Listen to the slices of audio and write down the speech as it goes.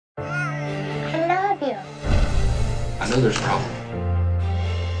know there's a problem.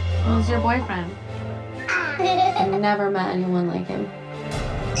 Who's your boyfriend? I've never met anyone like him.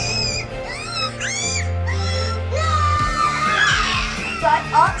 Shut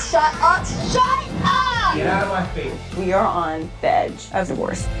up, shut up, shut up! Get out of my face. We are on the edge of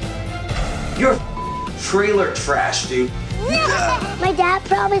divorce. You're trailer trash, dude. My dad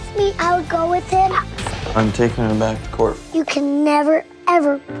promised me I would go with him. I'm taking her back to court. You can never,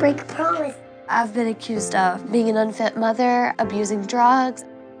 ever break a promise. I've been accused of being an unfit mother, abusing drugs.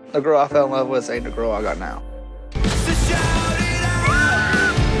 The girl I fell in love with ain't the girl I got now.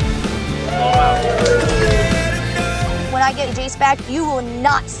 When I get Jace back, you will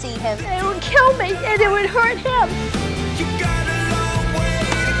not see him. It would kill me and it would hurt him.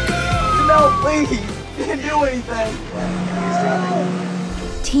 No, please. You didn't do anything.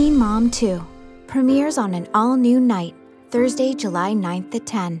 Teen Mom 2 premieres on an all-new night, Thursday, July 9th at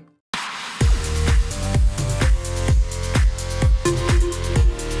 10.